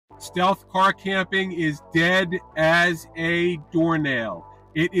Stealth car camping is dead as a doornail.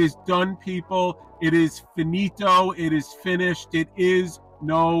 It is done, people. It is finito. It is finished. It is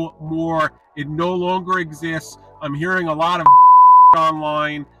no more. It no longer exists. I'm hearing a lot of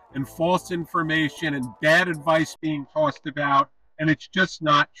online and false information and bad advice being tossed about, and it's just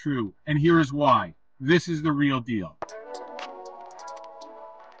not true. And here's why. This is the real deal.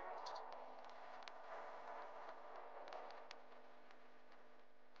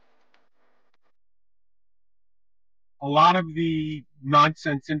 A lot of the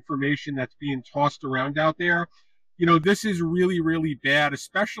nonsense information that's being tossed around out there, this is really, really bad,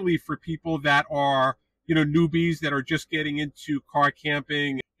 especially for people that are, newbies that are just getting into car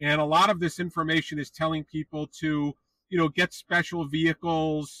camping. And a lot of this information is telling people to, get special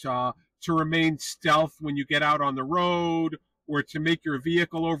vehicles, to remain stealth when you get out on the road, or to make your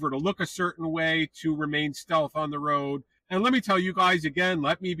vehicle over to look a certain way to remain stealth on the road. And let me tell you guys again,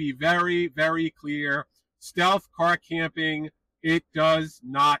 let me be very, very clear. Stealth car camping, it does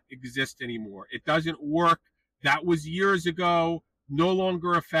not exist anymore. It doesn't work. That was years ago, no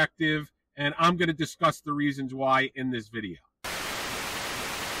longer effective, and I'm going to discuss the reasons why in this video.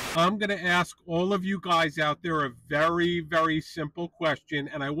 I'm going to ask all of you guys out there a very, very simple question,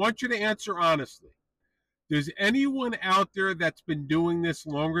 and I want you to answer honestly. Does anyone out there that's been doing this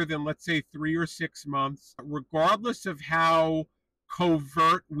longer than, let's say, 3 or 6 months, regardless of how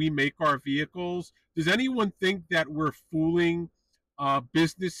covert we make our vehicles, does anyone think that we're fooling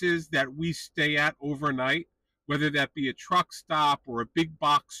businesses that we stay at overnight, whether that be a truck stop or a big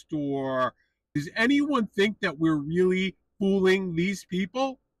box store? Does anyone think that we're really fooling these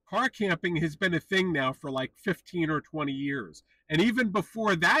people? Car camping has been a thing now for like 15 or 20 years. And even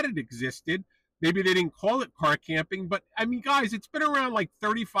before that it existed. Maybe they didn't call it car camping, but I mean, guys, it's been around like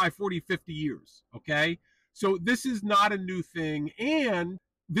 35, 40, 50 years, okay? So this is not a new thing, and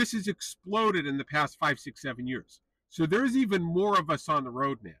this has exploded in the past 5, 6, 7 years. So there's even more of us on the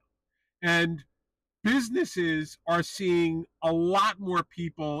road now. And businesses are seeing a lot more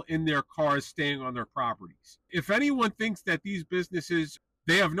people in their cars staying on their properties. If anyone thinks that these businesses,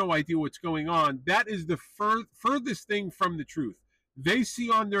 they have no idea what's going on, that is the furthest thing from the truth. They see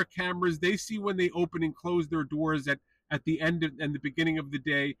on their cameras, they see when they open and close their doors at the end and the beginning of the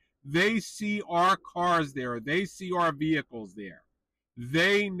day. They see our cars there. They see our vehicles there.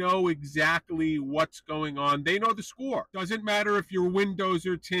 They know exactly what's going on. They know the score. Doesn't matter if your windows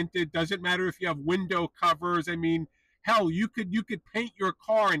are tinted. Doesn't matter if you have window covers. I mean, hell, you could paint your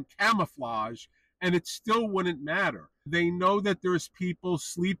car in camouflage and it still wouldn't matter. They know that there's people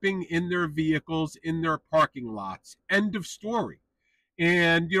sleeping in their vehicles, in their parking lots. End of story.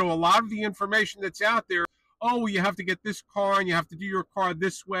 And, a lot of the information that's out there, oh, you have to get this car and you have to do your car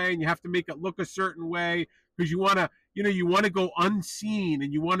this way and you have to make it look a certain way because you want to go unseen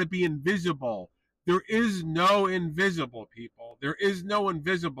and you want to be invisible. There is no invisible, people. There is no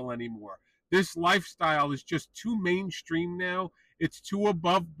invisible anymore. This lifestyle is just too mainstream now. It's too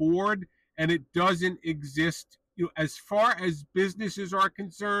above board and it doesn't exist. As far as businesses are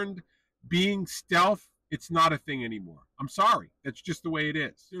concerned, being stealth, it's not a thing anymore. I'm sorry. That's just the way it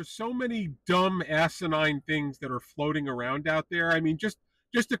is. There's so many dumb, asinine things that are floating around out there. I mean, just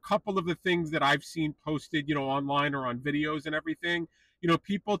a couple of the things that I've seen posted, online or on videos and everything.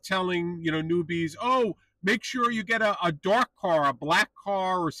 People telling, newbies, oh, make sure you get a dark car, a black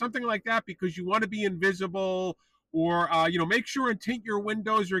car or something like that because you want to be invisible. Or, make sure and tint your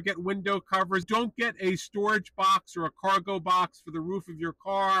windows or get window covers. Don't get a storage box or a cargo box for the roof of your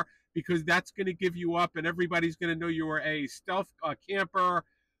car because that's going to give you up and everybody's going to know you are a stealth camper.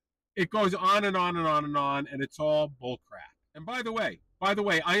 It goes on and on and on and on, and it's all bullcrap. And by the way,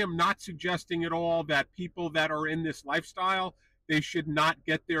 I am not suggesting at all that people that are in this lifestyle, they should not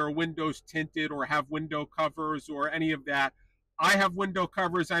get their windows tinted or have window covers or any of that. I have window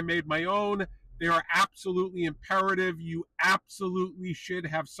covers. I made my own. They are absolutely imperative. You absolutely should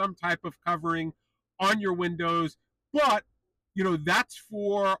have some type of covering on your windows, but that's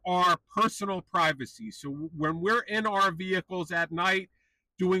for our personal privacy. So when we're in our vehicles at night,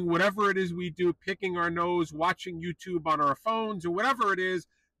 doing whatever it is we do, picking our nose, watching YouTube on our phones or whatever it is,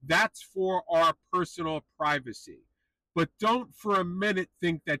 that's for our personal privacy. But don't for a minute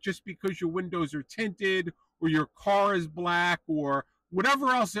think that just because your windows are tinted or your car is black or whatever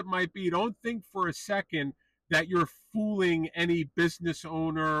else it might be, don't think for a second that you're fooling any business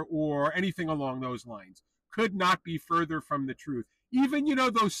owner or anything along those lines. Could not be further from the truth. Even,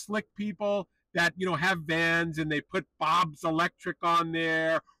 those slick people that, have vans and they put Bob's Electric on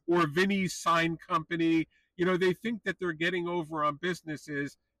there or Vinny's Sign Company, they think that they're getting over on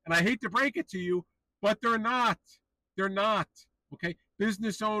businesses. And I hate to break it to you, but they're not. They're not. Okay.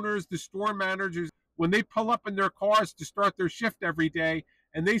 business owners, the store managers, when they pull up in their cars to start their shift every day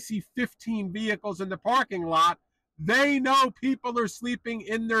and they see 15 vehicles in the parking lot, they know people are sleeping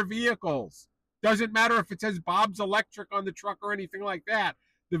in their vehicles. Doesn't matter if it says Bob's Electric on the truck or anything like that.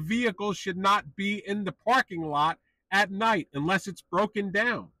 The vehicle should not be in the parking lot at night unless it's broken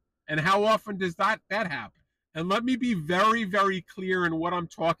down. And how often does that happen? And let me be very, very clear in what I'm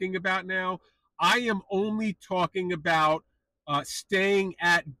talking about now. I am only talking about staying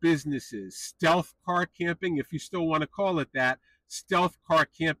at businesses, stealth car camping, if you still want to call it that, stealth car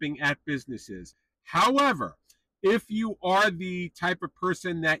camping at businesses. However, if you are the type of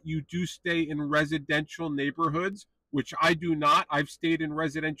person that you do stay in residential neighborhoods, which I do not, I've stayed in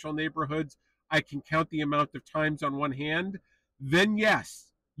residential neighborhoods, I can count the amount of times on one hand, then yes,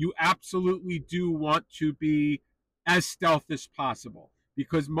 you absolutely do want to be as stealth as possible.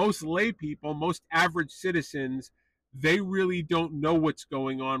 Because most lay people, most average citizens, they really don't know what's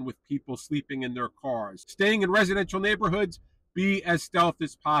going on with people sleeping in their cars. Staying in residential neighborhoods, be as stealth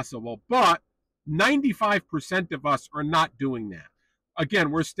as possible. But 95% of us are not doing that.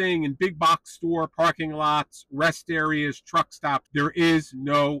 Again, we're staying in big box store parking lots, rest areas, truck stops. There is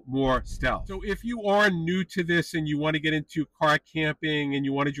no more stealth. So if you are new to this and you want to get into car camping and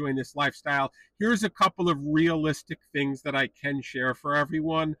you want to join this lifestyle, here's a couple of realistic things that I can share for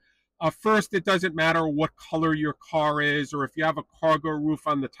everyone. First, it doesn't matter what color your car is, or if you have a cargo roof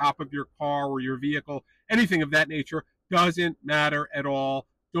on the top of your car or your vehicle, anything of that nature, doesn't matter at all.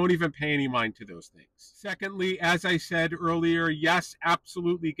 Don't even pay any mind to those things. Secondly, as I said earlier, yes,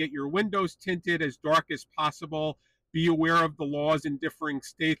 absolutely get your windows tinted as dark as possible. Be aware of the laws in differing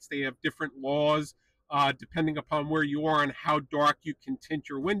states. They have different laws depending upon where you are and how dark you can tint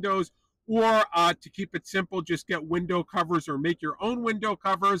your windows. Or to keep it simple, just get window covers or make your own window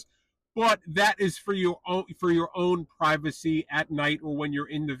covers. But that is for your own privacy at night or when you're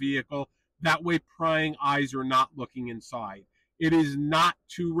in the vehicle. That way prying eyes are not looking inside. It is not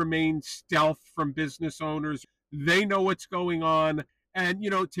to remain stealth from business owners. They know what's going on. And,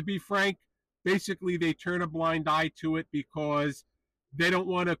 to be frank, basically they turn a blind eye to it because they don't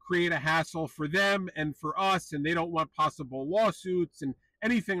want to create a hassle for them and for us, and they don't want possible lawsuits and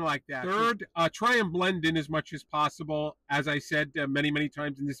anything like that. Third, try and blend in as much as possible. As I said many, many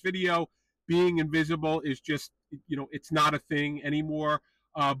times in this video, being invisible is just, it's not a thing anymore.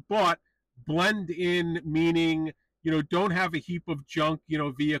 But blend in, meaning, don't have a heap of junk,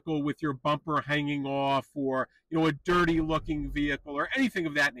 vehicle with your bumper hanging off, or, a dirty looking vehicle or anything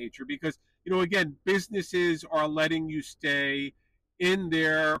of that nature. Because, again, businesses are letting you stay in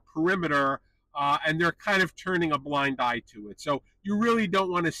their perimeter and they're kind of turning a blind eye to it. So you really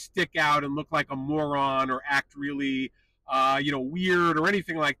don't want to stick out and look like a moron or act really, weird or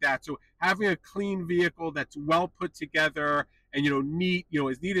anything like that. So having a clean vehicle that's well put together and, neat,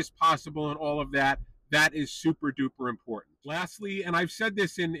 as neat as possible and all of that, that is super duper important. Lastly, and I've said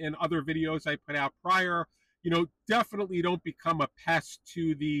this in other videos I put out prior, definitely don't become a pest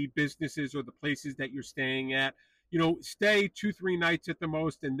to the businesses or the places that you're staying at. Stay 2-3 nights at the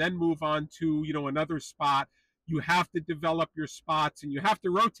most and then move on to, another spot. You have to develop your spots and you have to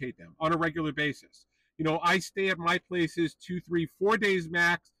rotate them on a regular basis. I stay at my places 2, 3, 4 days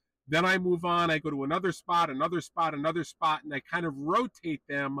max. Then I move on. I go to another spot, another spot, another spot, and I kind of rotate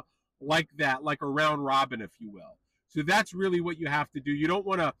them like that, like a round robin, if you will. So that's really what you have to do. You don't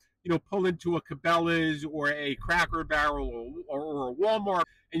want to, pull into a Cabela's or a Cracker Barrel or a Walmart,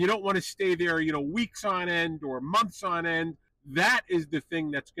 and you don't want to stay there, weeks on end or months on end. That is the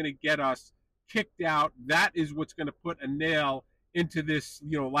thing that's going to get us kicked out. That is what's going to put a nail into this,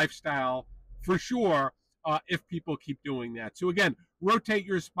 lifestyle for sure, if people keep doing that. So again, rotate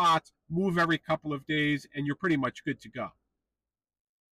your spots, move every couple of days, and you're pretty much good to go.